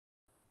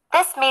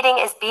This meeting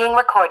is being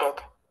recorded.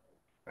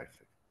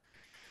 Perfect.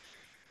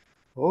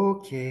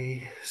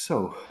 Okay,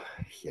 so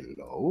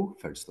hello,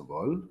 first of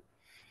all,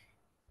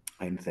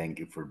 and thank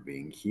you for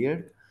being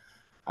here.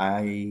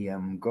 I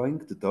am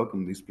going to talk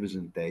in this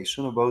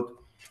presentation about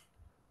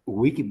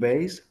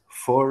Wikibase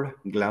for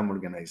GLAM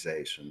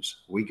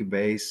organizations.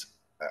 Wikibase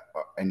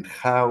and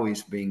how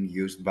it's being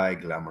used by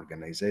GLAM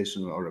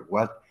organizations, or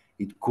what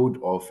it could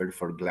offer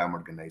for GLAM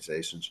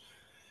organizations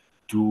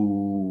to,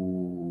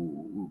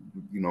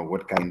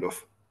 what kind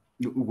of,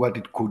 what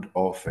it could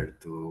offer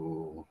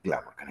to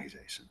GLAM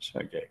organizations.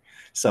 Okay,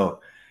 so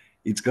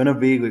I'm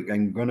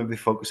gonna be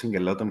focusing a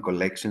lot on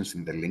collections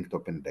in the linked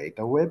open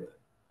data web,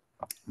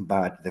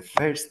 but the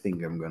first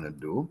thing I'm gonna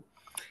do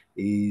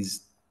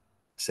is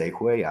say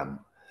who I am.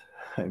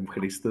 I'm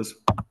Christos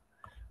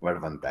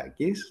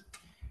Varvantakis.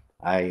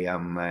 I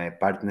am a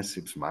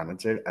partnerships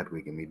manager at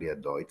Wikimedia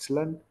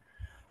Deutschland.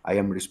 I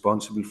am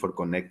responsible for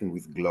connecting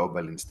with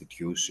global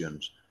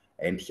institutions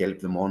and help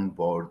them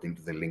onboard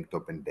into the linked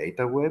open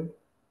data web.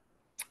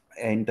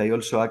 And I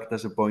also act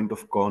as a point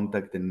of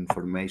contact and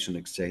information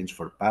exchange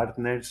for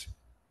partners,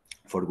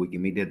 for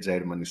Wikimedia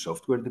Germany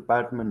software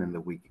department and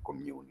the wiki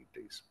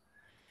communities.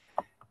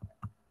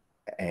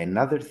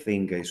 Another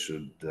thing I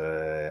should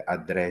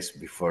address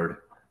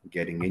before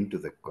getting into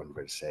the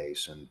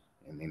conversation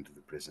and into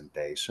the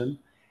presentation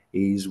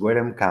is where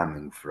I'm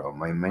coming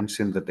from. I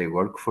mentioned that I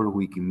work for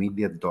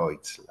Wikimedia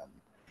Deutschland.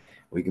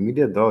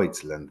 Wikimedia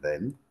Deutschland,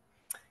 then,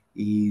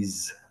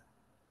 is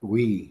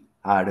we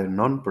are a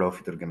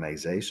non-profit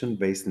organization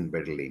based in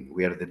Berlin.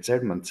 We are the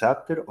German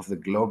chapter of the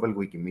global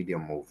Wikimedia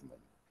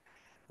movement.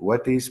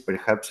 What is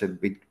perhaps a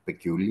bit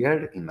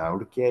peculiar in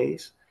our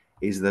case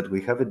is that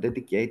we have a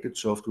dedicated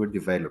software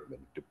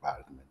development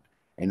department,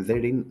 and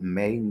therein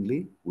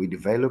mainly we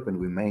develop and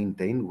we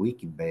maintain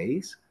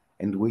Wikibase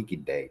and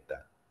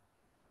Wikidata.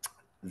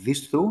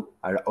 These two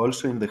are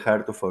also in the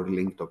heart of our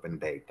linked open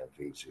data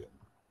vision.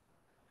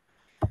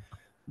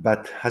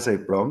 But as I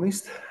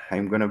promised,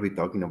 I'm going to be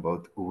talking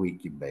about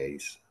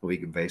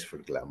Wikibase for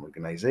GLAM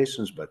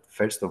organizations. But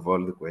first of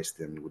all, the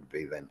question would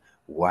be then,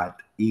 what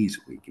is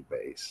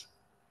Wikibase?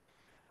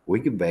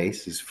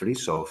 Wikibase is free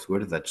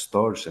software that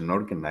stores and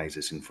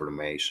organizes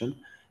information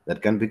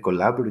that can be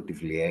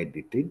collaboratively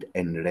edited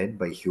and read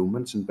by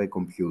humans and by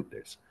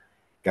computers,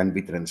 can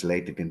be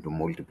translated into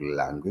multiple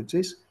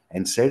languages,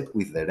 and shared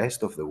with the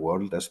rest of the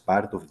world as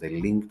part of the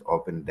linked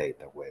open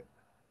data web.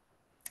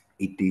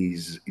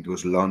 It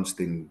was launched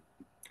in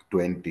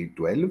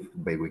 2012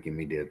 by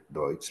Wikimedia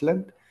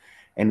Deutschland,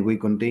 and we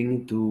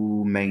continue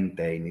to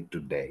maintain it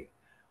today.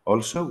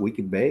 Also,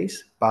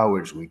 Wikibase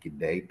powers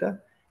Wikidata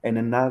and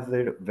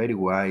another very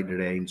wide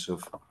range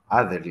of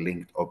other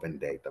linked open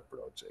data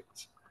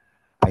projects.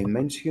 I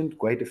mentioned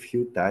quite a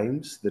few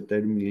times the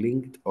term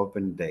linked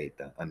open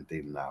data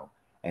until now,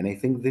 and I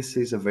think this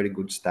is a very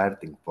good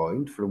starting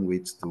point from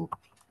which to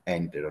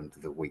enter onto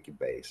the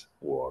Wikibase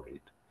world.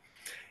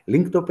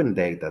 Linked open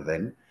data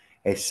then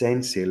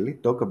essentially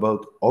talk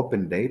about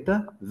open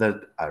data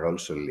that are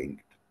also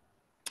linked.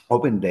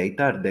 Open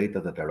data are data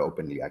that are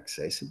openly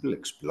accessible,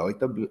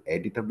 exploitable,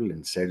 editable,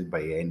 and shared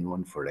by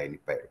anyone for any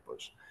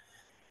purpose.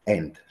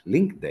 And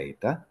linked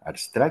data are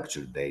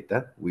structured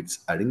data which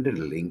are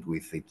interlinked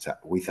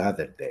with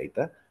other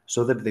data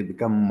so that they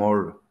become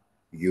more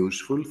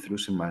useful through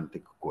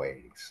semantic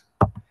queries.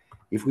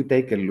 If we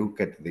take a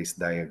look at this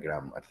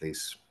diagram, at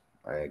this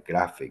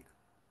graphic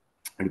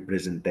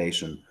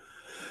representation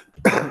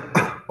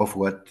of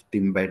what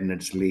Tim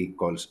Berners-Lee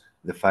calls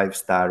the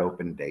five-star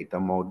open data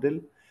model,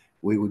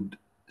 we would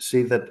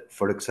see that,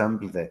 for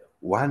example, the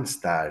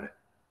one-star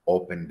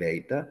open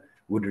data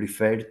would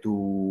refer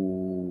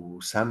to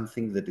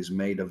something that is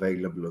made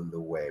available on the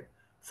web.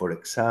 For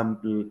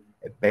example,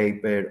 a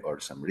paper or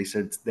some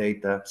research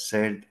data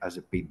shared as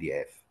a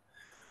PDF.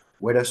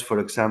 Whereas, for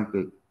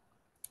example,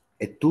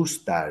 a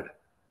two-star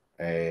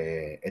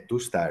a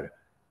two-star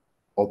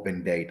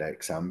open data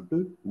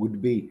example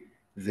would be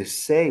the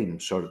same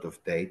sort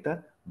of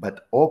data,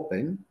 but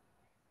open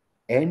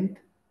and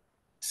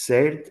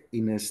shared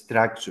in a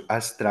structure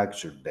as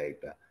structured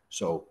data.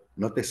 So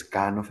not a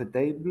scan of a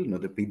table,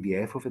 not a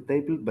PDF of a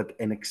table, but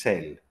an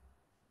Excel,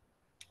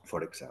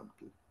 for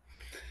example.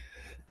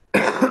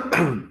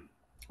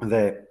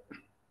 the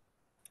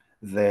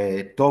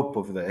the top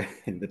of the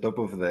the top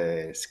of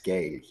the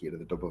scale here,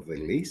 the top of the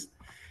list,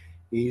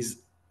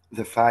 is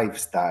the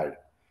five-star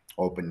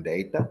open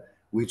data,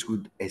 which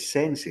would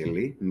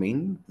essentially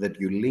mean that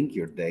you link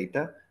your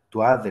data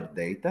to other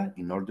data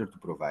in order to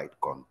provide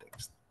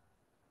context.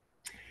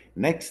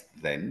 Next,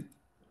 then,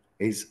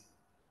 is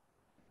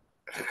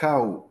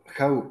how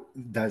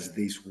does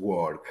this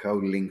work? How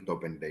linked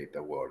open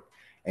data work?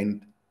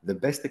 And the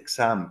best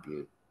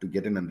example to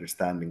get an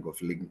understanding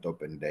of linked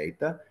open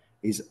data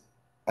is,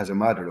 as a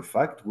matter of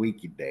fact,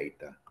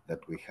 Wikidata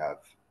that we have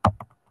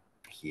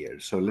here.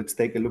 So let's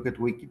take a look at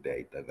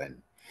Wikidata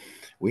then.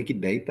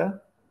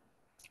 Wikidata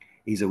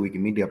is a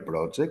Wikimedia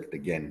project,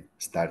 again,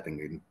 starting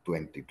in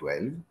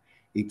 2012.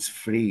 It's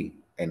free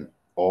and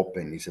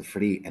open, it's a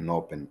free and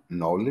open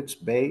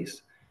knowledge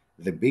base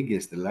the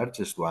biggest, the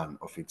largest one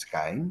of its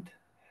kind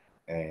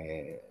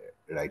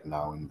right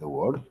now in the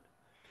world.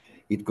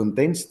 It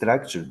contains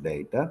structured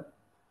data.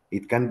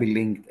 It can be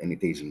linked, and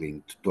it is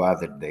linked to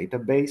other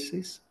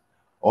databases.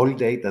 All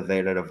data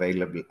there are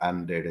available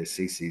under a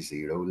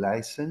CC0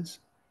 license,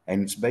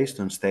 and it's based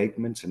on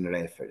statements and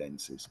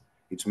references.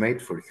 It's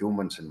made for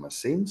humans and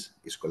machines,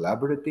 it's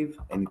collaborative,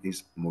 and it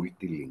is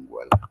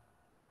multilingual.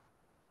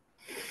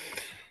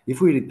 If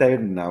we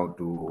return now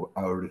to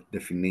our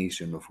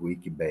definition of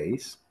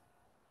Wikibase,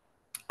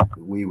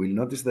 we will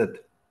notice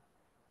that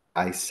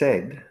I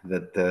said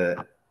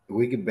that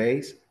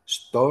Wikibase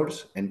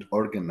stores and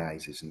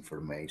organizes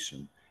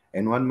information.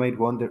 And one might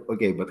wonder,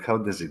 okay, but how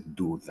does it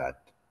do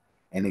that?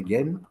 And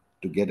again,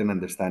 to get an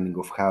understanding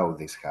of how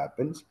this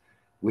happens,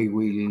 we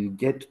will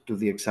get to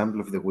the example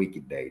of the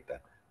Wikidata,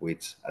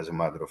 which, as a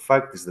matter of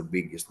fact, is the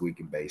biggest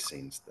Wikibase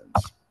instance.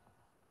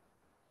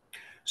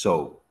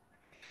 So,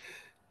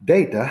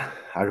 data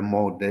are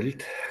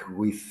modeled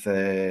with,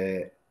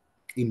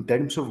 in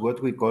terms of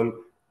what we call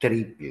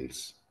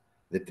triples.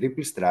 The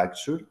triple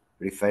structure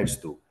refers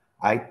to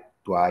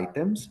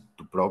items,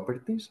 to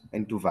properties,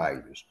 and to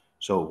values.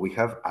 So we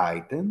have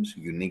items,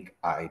 unique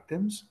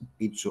items,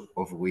 each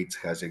of which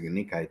has a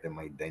unique item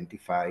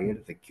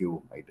identifier, the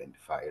Q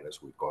identifier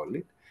as we call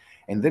it.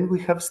 And then we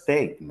have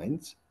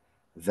statements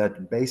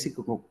that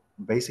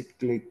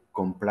basically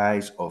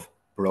comprise of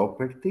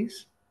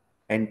properties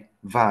and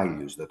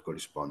values that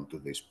correspond to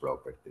these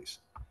properties.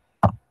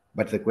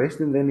 But the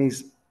question then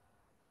is,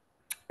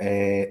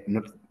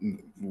 not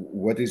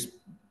what is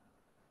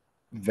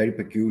very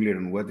peculiar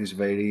and what is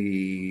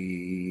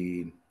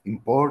very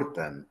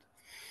important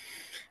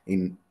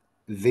in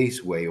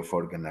this way of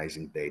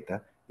organizing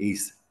data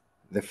is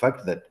the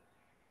fact that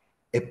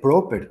a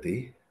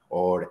property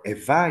or a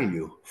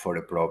value for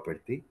a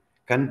property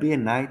can be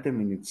an item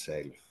in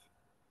itself.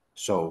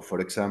 So, for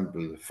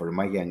example, for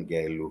Maya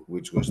Angelou,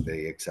 which was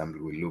the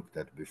example we looked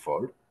at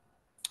before,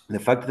 the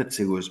fact that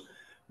she was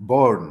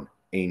born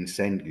in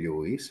St.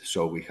 Louis,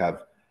 so we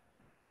have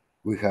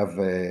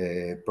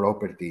a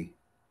property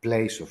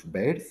place of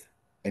birth,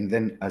 and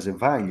then as a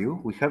value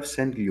we have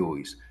St.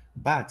 Louis.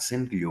 But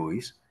St.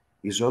 Louis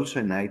is also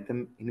an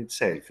item in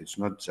itself. It's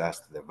not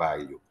just the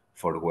value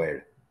for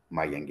where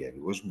Maya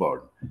Angelou was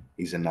born.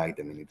 It's an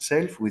item in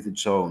itself with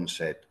its own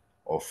set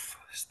of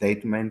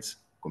statements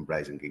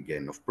comprising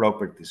again of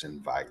properties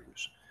and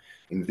values.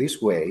 In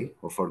this way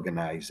of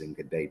organizing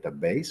a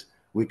database,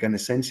 we can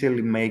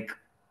essentially make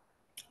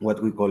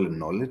what we call a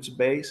knowledge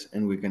base,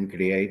 and we can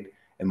create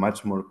a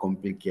much more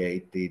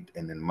complicated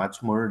and a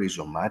much more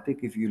rhizomatic,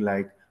 if you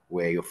like,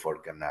 way of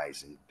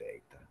organizing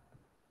data.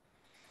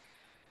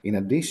 In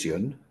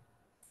addition,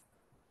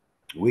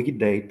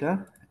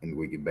 Wikidata and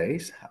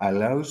Wikibase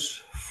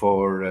allows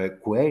for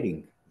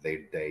querying their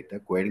data,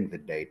 querying the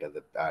data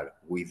that are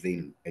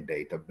within a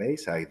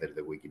database, either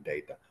the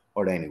Wikidata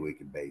or any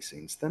Wikibase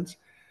instance,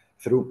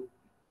 through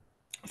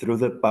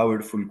the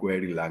powerful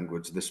query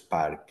language, the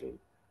Sparkle,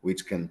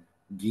 which can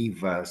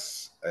give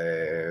us,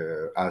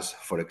 as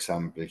for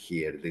example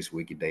here, this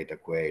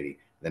Wikidata query,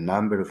 the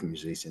number of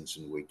musicians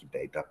in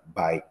Wikidata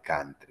by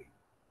country.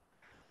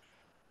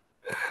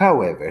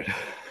 However,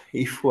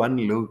 if one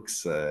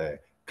looks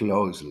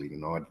closely,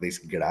 at this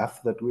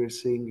graph that we're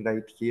seeing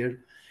right here,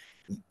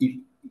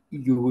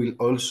 you will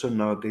also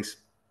notice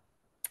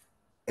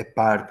a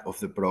part of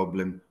the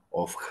problem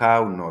of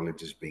how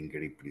knowledge is being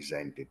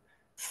represented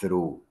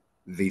through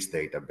this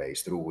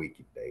database, through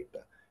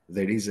Wikidata.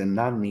 There is an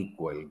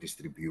unequal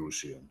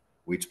distribution,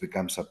 which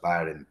becomes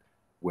apparent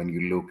when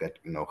you look at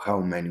how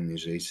many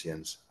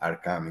musicians are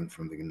coming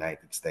from the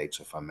United States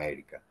of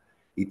America.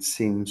 It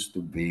seems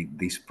to be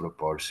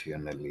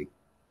disproportionately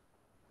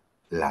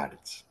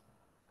large,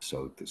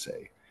 so to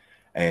say.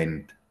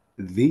 And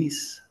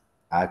this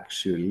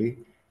actually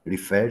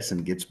refers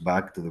and gets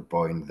back to the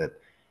point that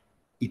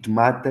it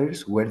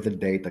matters where the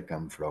data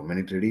come from, and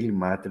it really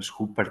matters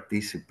who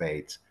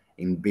participates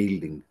in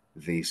building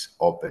this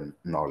open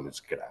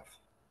knowledge graph.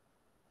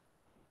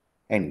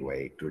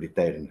 Anyway, to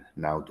return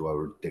now to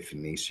our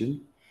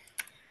definition,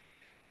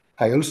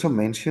 I also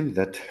mentioned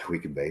that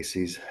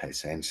Wikibase is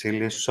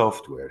essentially a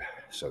software,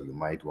 so you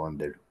might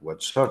wonder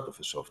what sort of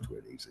a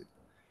software is it?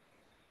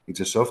 It's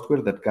a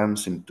software that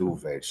comes in two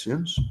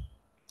versions,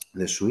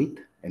 the suite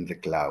and the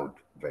cloud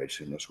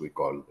version, as we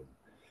call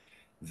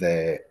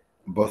them.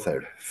 Both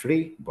are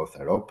free, both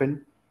are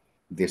open.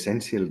 The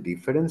essential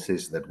difference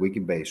is that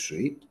Wikibase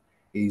Suite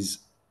is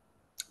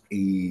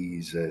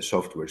a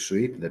software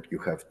suite that you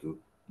have to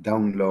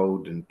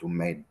download and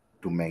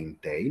to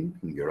maintain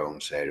in your own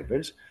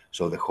servers.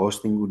 So the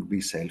hosting would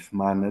be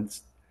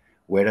self-managed.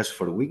 Whereas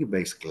for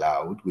Wikibase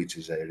Cloud, which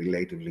is a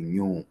relatively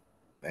new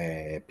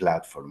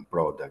platform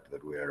product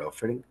that we are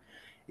offering,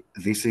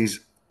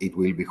 it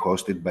will be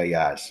hosted by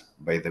us,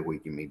 by the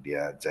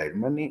Wikimedia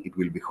Germany. It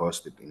will be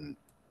hosted in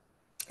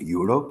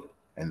Europe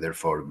and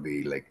therefore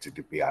be like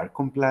GDPR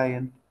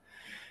compliant.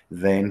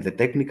 Then the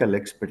technical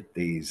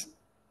expertise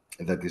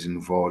that is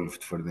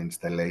involved for the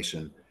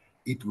installation,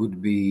 it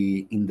would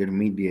be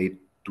intermediate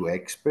to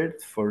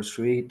expert for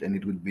Suite, and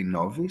it would be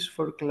novice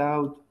for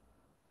Cloud.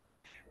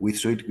 With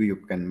Suite, you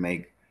can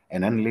make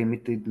an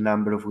unlimited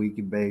number of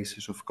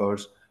Wikibases, of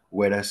course,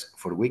 whereas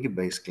for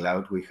Wikibase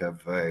Cloud, we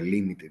have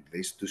limited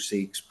this to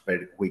 6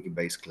 per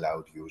Wikibase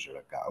Cloud user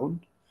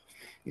account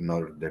in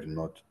order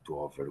not to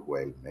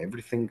overwhelm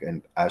everything.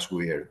 And as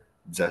we are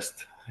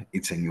just,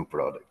 it's a new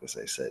product, as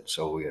I said,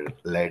 so we are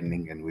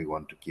learning and we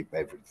want to keep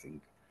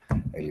everything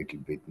a little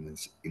bit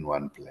in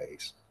one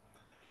place.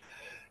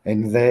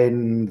 And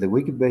then the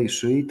Wikibase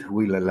suite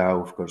will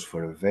allow, of course,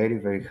 for a very,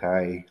 very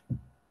high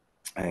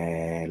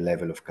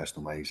level of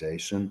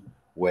customization,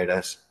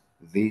 whereas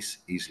this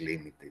is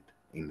limited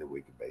in the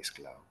Wikibase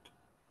cloud.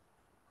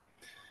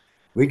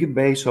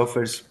 Wikibase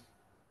offers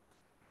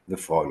the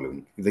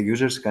following. The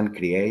users can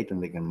create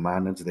and they can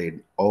manage their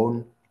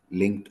own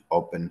linked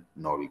open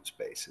knowledge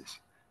bases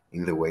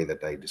in the way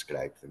that I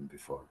described them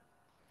before.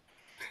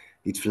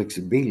 Its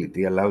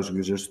flexibility allows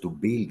users to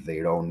build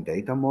their own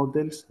data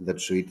models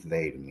that suit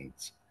their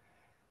needs.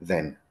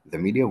 Then, the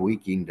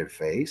MediaWiki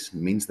interface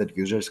means that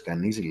users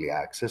can easily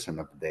access and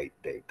update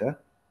data.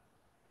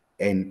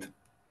 And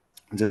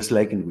just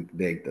like in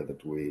Wikidata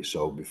that we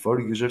saw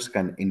before, users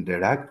can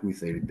interact with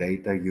their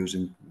data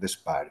using the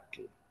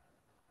Sparkle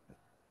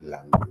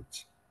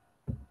language.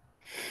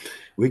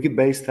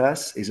 Wikibase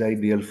thus is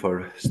ideal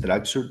for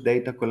structured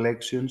data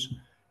collections,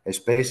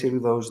 especially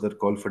those that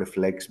call for a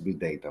flexible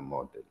data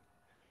model.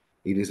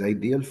 It is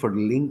ideal for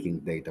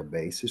linking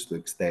databases to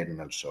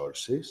external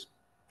sources,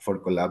 for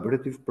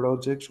collaborative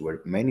projects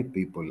where many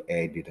people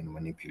edit and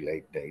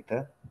manipulate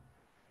data,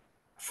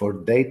 for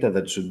data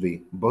that should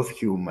be both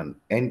human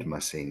and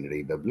machine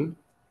readable,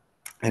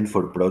 and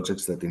for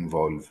projects that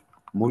involve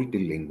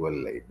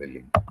multilingual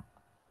labeling.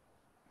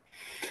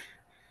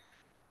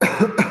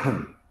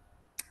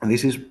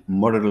 This is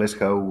more or less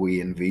how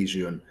we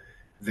envision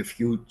the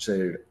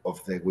future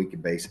of the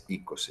Wikibase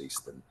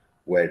ecosystem,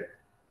 where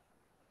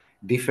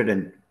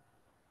different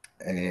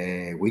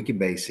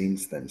Wikibase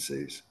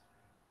instances,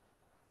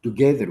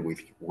 together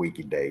with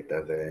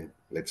Wikidata,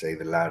 let's say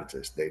the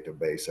largest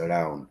database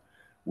around,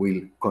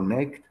 will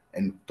connect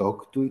and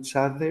talk to each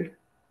other,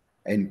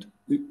 and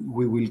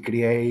we will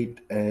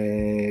create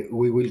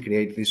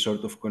these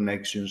sort of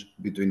connections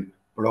between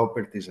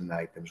properties and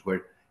items,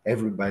 where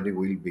everybody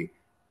will be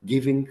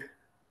giving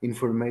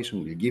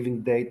information, will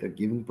giving data,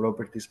 giving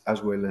properties,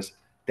 as well as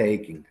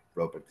taking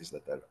properties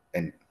that are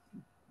and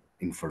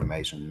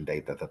information and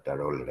data that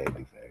are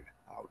already there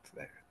out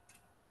there.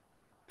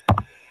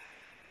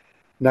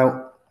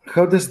 Now,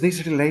 how does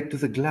this relate to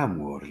the GLAM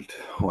world,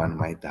 one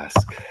might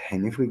ask?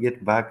 And if we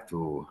get back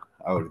to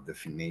our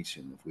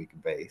definition of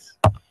Wikibase,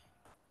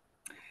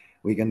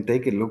 we can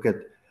take a look at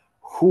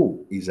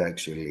who is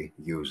actually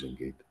using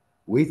it.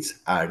 Which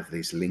are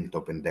these linked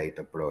open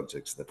data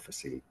projects that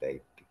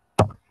facilitate it?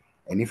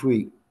 And if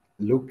we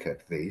look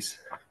at this,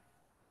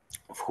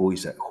 of who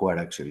are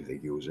actually the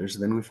users,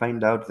 then we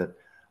find out that,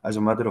 as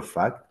a matter of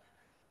fact,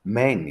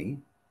 a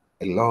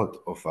lot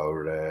of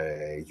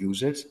our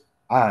users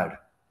are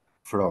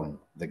from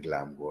the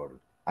GLAM world,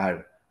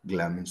 are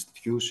GLAM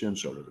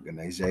institutions or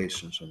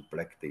organizations and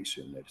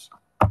practitioners.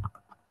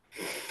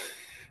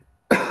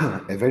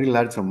 A very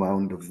large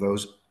amount of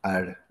those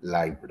are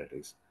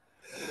libraries.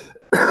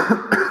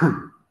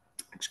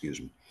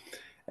 Excuse me.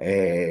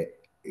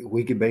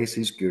 Wikibase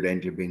is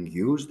currently being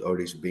used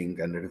or is being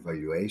under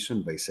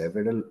evaluation by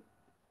several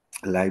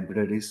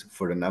libraries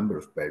for a number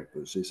of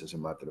purposes, as a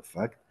matter of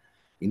fact,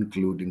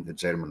 including the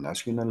German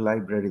National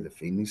Library, the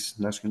Finnish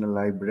National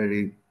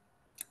Library,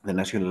 the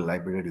National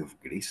Library of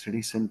Greece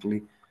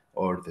recently,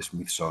 or the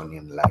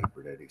Smithsonian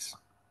Libraries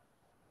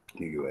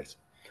in the US.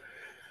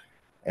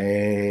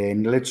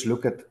 And let's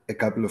look at a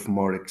couple of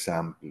more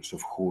examples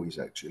of who is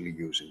actually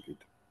using it.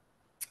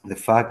 The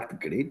Fact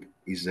Grid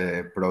is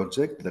a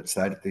project that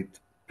started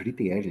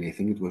pretty early. I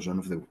think it was one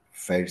of the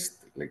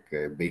first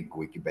big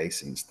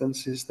Wikibase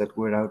instances that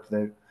were out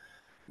there.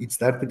 It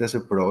started as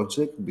a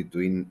project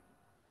between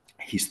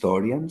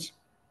historians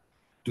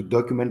to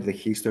document the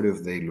history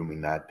of the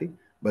Illuminati,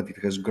 but it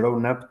has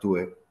grown up to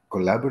a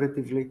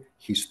collaborative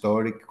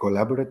historical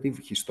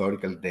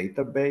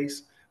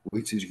database,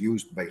 which is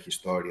used by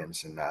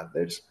historians and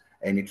others,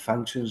 and it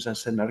functions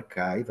as an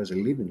archive, as a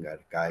living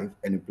archive,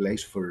 and a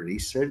place for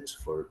research,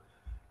 for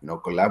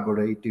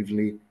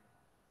collaboratively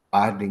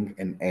adding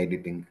and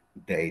editing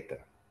data,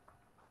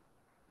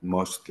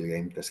 mostly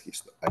aimed at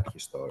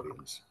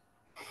historians.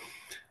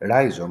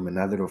 Rhizome,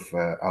 another of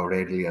our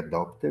early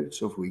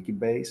adopters of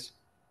Wikibase,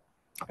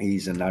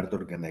 is an art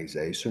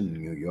organization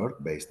in New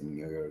York, based in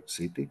New York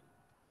City.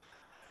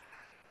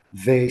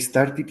 They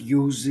started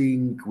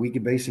using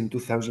Wikibase in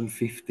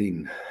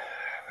 2015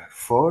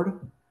 for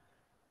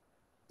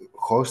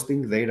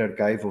hosting their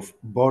archive of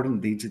born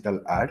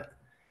digital art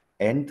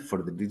and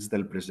for the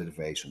digital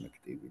preservation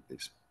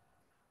activities.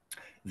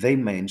 They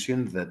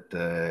mentioned that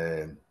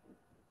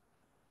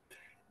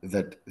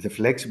the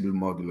flexible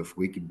model of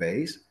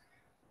Wikibase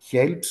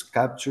helps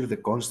capture the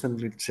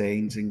constantly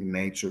changing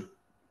nature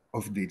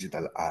of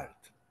digital art.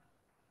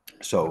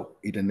 So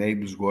it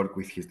enables work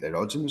with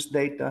heterogeneous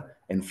data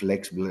and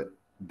flexible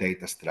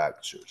data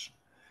structures.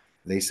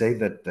 They say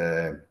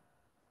that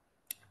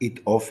it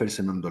offers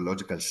an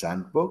ontological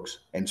sandbox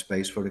and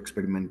space for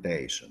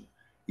experimentation.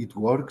 It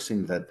works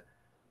in that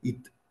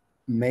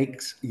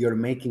you're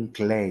making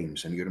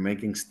claims and you're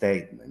making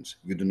statements.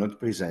 You do not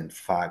present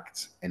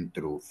facts and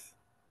truth,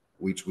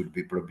 which would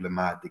be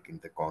problematic in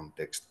the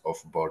context of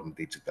born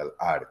digital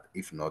art,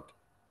 if not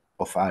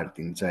of art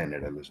in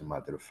general, as a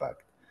matter of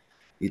fact.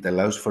 It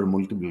allows for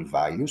multiple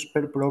values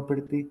per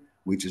property,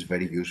 which is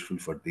very useful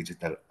for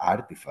digital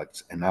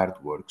artifacts and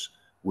artworks,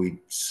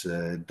 which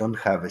don't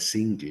have a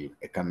single,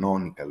 a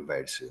canonical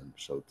version,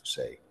 so to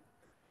say.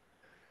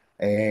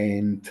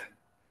 And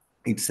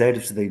it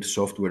serves their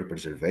software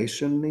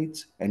preservation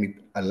needs, and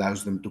it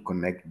allows them to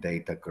connect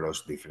data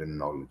across different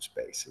knowledge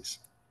bases.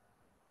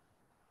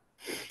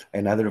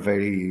 Another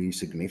very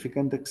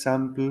significant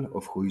example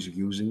of who is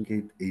using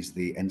it is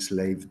the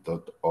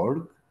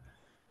enslaved.org,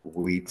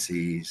 which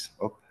is,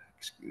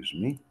 excuse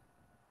me,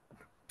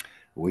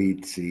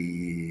 which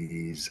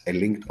is a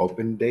linked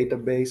open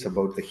database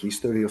about the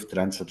history of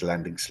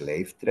transatlantic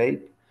slave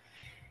trade.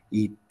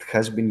 It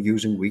has been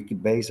using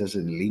Wikibase as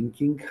a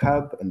linking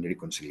hub and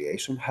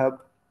reconciliation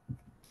hub.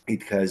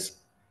 It has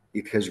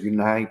it has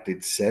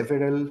united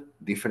several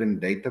different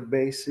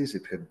databases.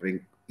 It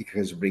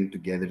has bring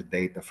together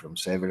data from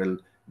several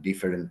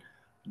different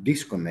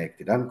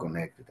disconnected,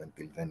 unconnected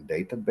until then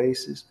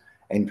databases,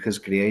 and has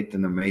created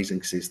an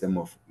amazing system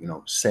of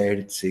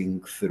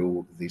searching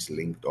through this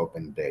linked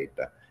open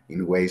data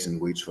in ways in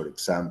which, for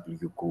example,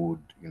 you could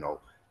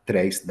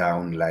trace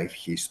down life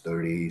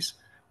histories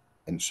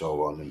and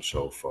so on and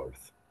so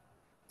forth.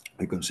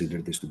 I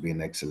consider this to be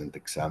an excellent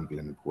example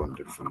and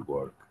wonderful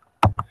work.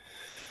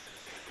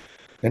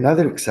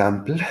 Another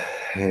example,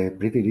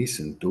 pretty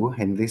recent too,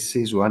 and this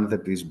is one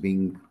that is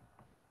built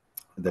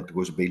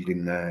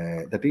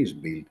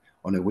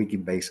on a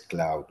Wikibase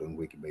cloud,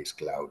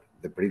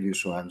 The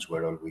previous ones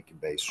were all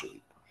Wikibase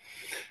suite.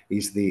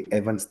 Is the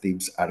Evans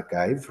Tibbs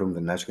archive from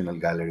the National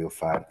Gallery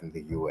of Art in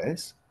the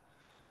US,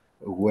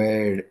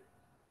 where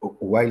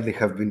while they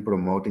have been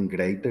promoting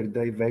greater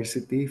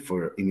diversity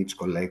in its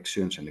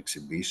collections and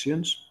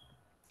exhibitions,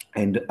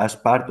 and as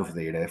part of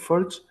their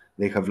efforts,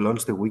 they have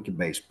launched a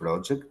Wikibase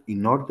project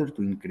in order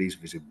to increase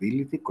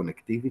visibility,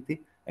 connectivity,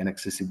 and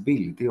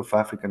accessibility of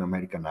African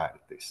American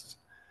artists.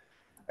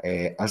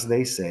 As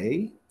they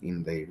say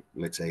in their,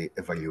 let's say,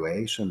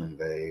 evaluation and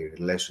their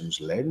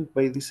lessons learned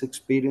by this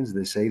experience,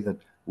 they say that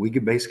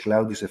Wikibase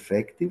Cloud is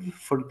effective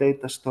for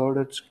data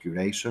storage,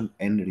 curation,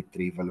 and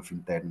retrieval of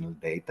internal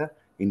data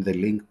in the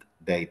linked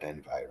data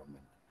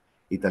environment.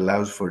 It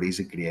allows for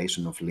easy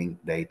creation of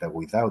linked data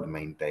without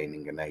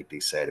maintaining an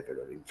IT server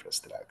or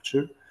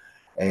infrastructure.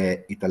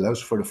 It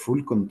allows for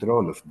full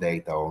control of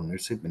data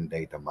ownership and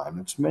data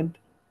management.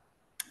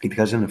 It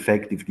has an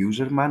effective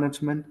user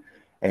management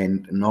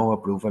and no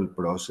approval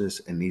process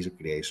and easy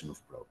creation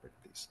of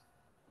properties.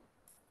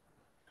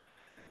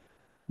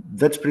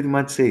 That's pretty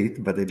much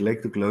it, but I'd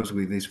like to close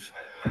with this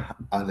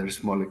other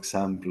small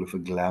example of a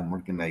GLAM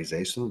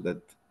organization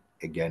that,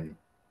 again,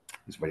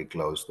 is very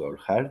close to our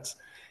hearts.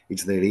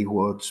 It's the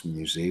Rewatch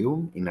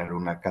Museum in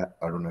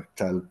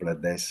Arunachal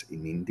Pradesh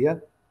in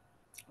India,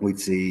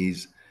 which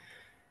is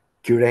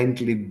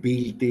currently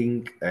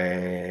building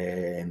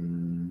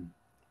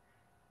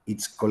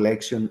its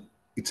collection,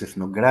 its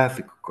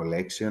ethnographic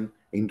collection,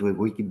 into a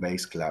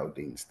Wikibase cloud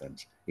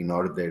instance in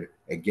order,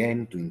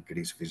 again, to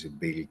increase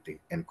visibility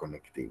and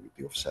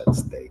connectivity of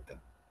such data.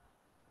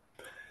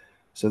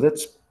 So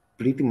that's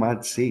pretty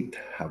much it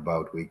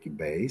about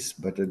Wikibase,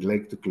 but I'd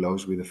like to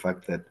close with the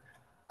fact that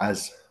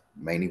as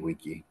many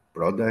wiki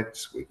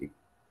products, wiki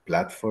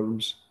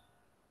platforms,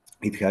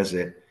 it has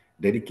a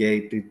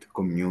dedicated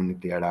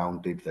community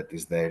around it that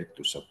is there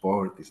to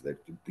support, is there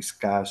to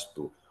discuss,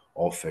 to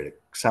offer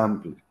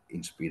example,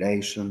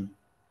 inspiration,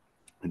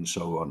 and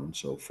so on and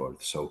so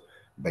forth. So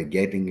by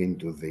getting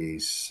into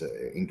this,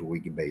 into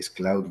Wikibase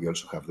Cloud, you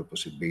also have the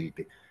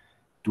possibility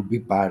to be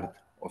part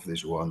of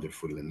this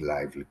wonderful and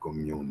lively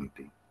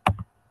community.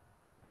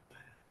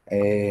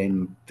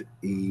 And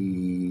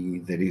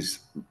there is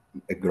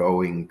a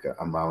growing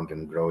amount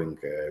and growing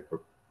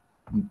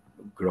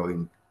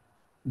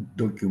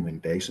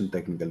documentation,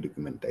 technical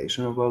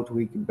documentation about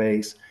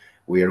Wikibase.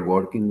 We are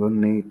working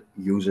on it,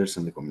 users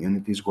and the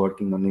community is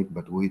working on it,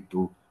 but we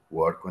do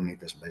work on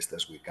it as best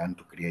as we can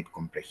to create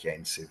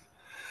comprehensive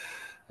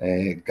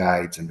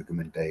guides and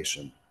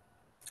documentation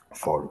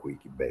for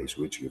Wikibase,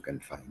 which you can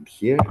find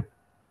here.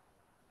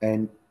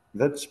 And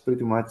that's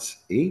pretty much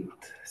it.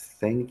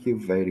 Thank you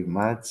very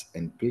much,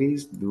 and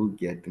please do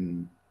get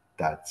in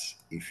touch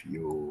if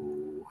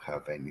you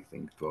have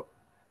anything to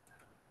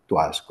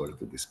ask or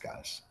to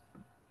discuss.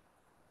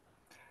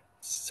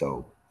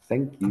 So,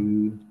 thank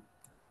you.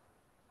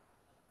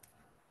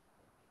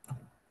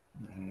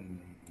 I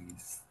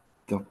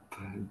stop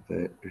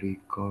the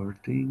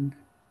recording.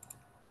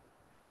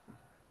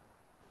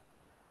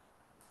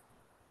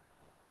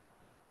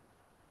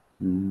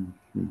 Mhm.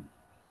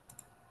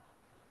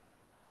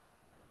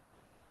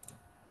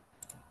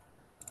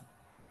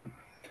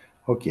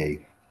 Okay.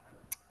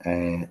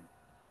 Uh,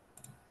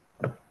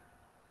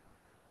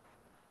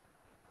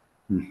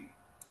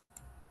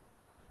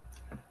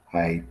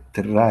 I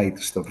tried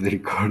to stop the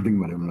recording,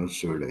 but I'm not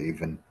sure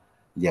even.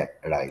 Yeah,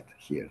 right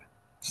here.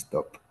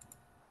 Stop.